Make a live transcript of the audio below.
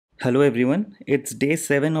Hello everyone, it's day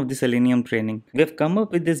 7 of the Selenium training. We have come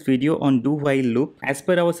up with this video on do while loop as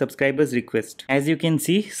per our subscribers request. As you can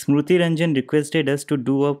see, Smruti Ranjan requested us to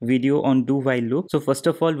do a video on do while loop. So first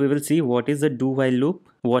of all, we will see what is a do while loop,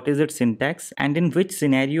 what is its syntax, and in which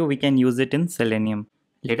scenario we can use it in Selenium.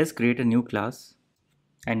 Let us create a new class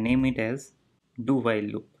and name it as do while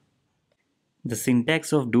loop. The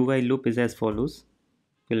syntax of do while loop is as follows.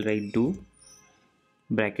 We'll write do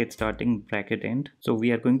bracket starting bracket end. So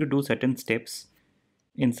we are going to do certain steps.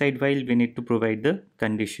 Inside while we need to provide the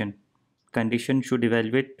condition. Condition should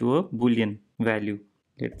evaluate to a boolean value.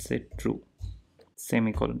 Let's say true,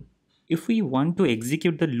 semicolon. If we want to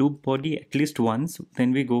execute the loop body at least once,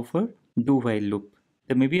 then we go for do while loop.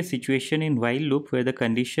 There may be a situation in while loop where the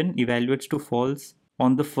condition evaluates to false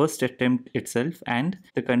on the first attempt itself and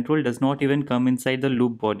the control does not even come inside the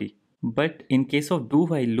loop body. But in case of do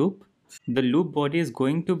while loop, the loop body is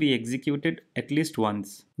going to be executed at least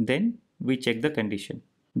once. Then we check the condition.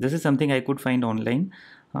 This is something I could find online.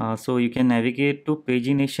 So you can navigate to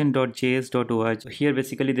pagination.js.org. Here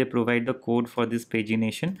basically they provide the code for this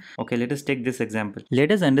pagination. Okay, let us take this example.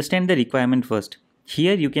 Let us understand the requirement first.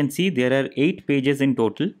 Here you can see there are 8 pages in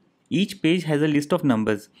total. Each page has a list of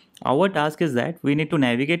numbers. Our task is that we need to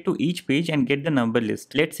navigate to each page and get the number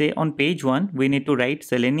list. Let's say on page 1, we need to write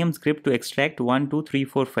Selenium script to extract 1, 2, 3,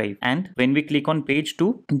 4, 5. And when we click on page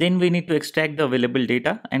 2, then we need to extract the available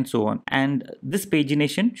data and so on. And this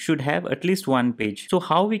pagination should have at least one page. So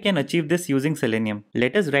how we can achieve this using Selenium?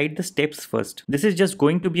 Let us write the steps first. This is just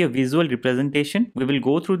going to be a visual representation. We will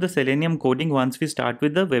go through the Selenium coding once we start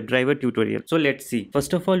with the WebDriver tutorial. So let's see.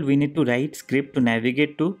 First of all, we need to write script to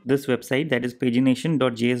navigate to this website, that is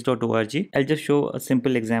pagination.js.org. I'll just show a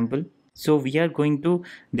simple example. So we are going to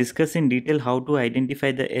discuss in detail how to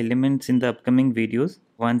identify the elements in the upcoming videos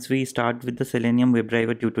once we start with the Selenium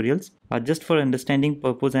WebDriver tutorials. Just for understanding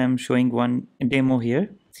purpose, I am showing one demo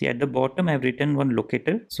here. See, at the bottom I have written one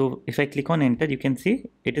locator. So if I click on enter, you can see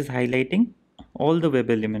it is highlighting all the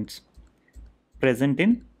web elements present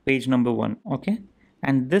in page number 1. Okay,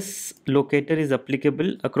 and this locator is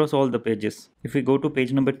applicable across all the pages. If we go to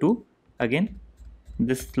page number 2, again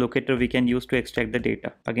this locator we can use to extract the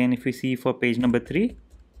data. Again, if we see for page number 3,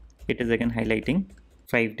 it is again highlighting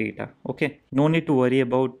 5 data. Okay, no need to worry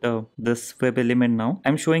about this web element now.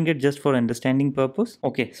 I'm showing it just for understanding purpose.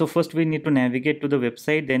 Okay, so first we need to navigate to the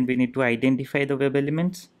website, then we need to identify the web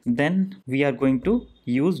elements, then we are going to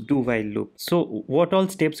use do while loop. So what all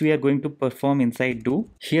steps we are going to perform inside do?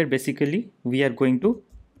 Here basically we are going to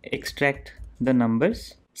extract the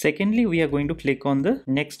numbers. Secondly, we are going to click on the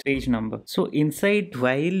next page number. So inside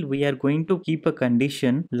while we are going to keep a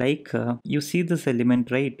condition like you see this element,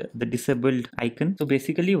 right? The disabled icon. So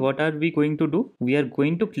basically what are we going to do? We are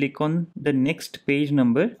going to click on the next page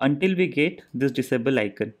number until we get this disable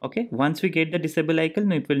icon. Okay. Once we get the disable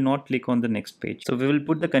icon, it will not click on the next page. So we will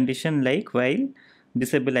put the condition like while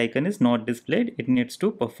disable icon is not displayed, it needs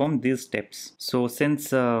to perform these steps. So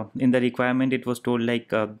since in the requirement it was told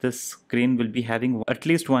like this screen will be having at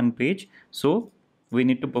least one page, so we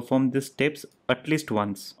need to perform these steps at least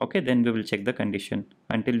once. Okay, then we will check the condition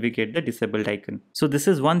until we get the disabled icon. So this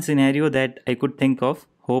is one scenario that I could think of.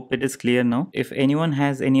 Hope it is clear now. If anyone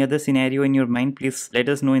has any other scenario in your mind, please let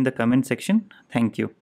us know in the comment section. Thank you.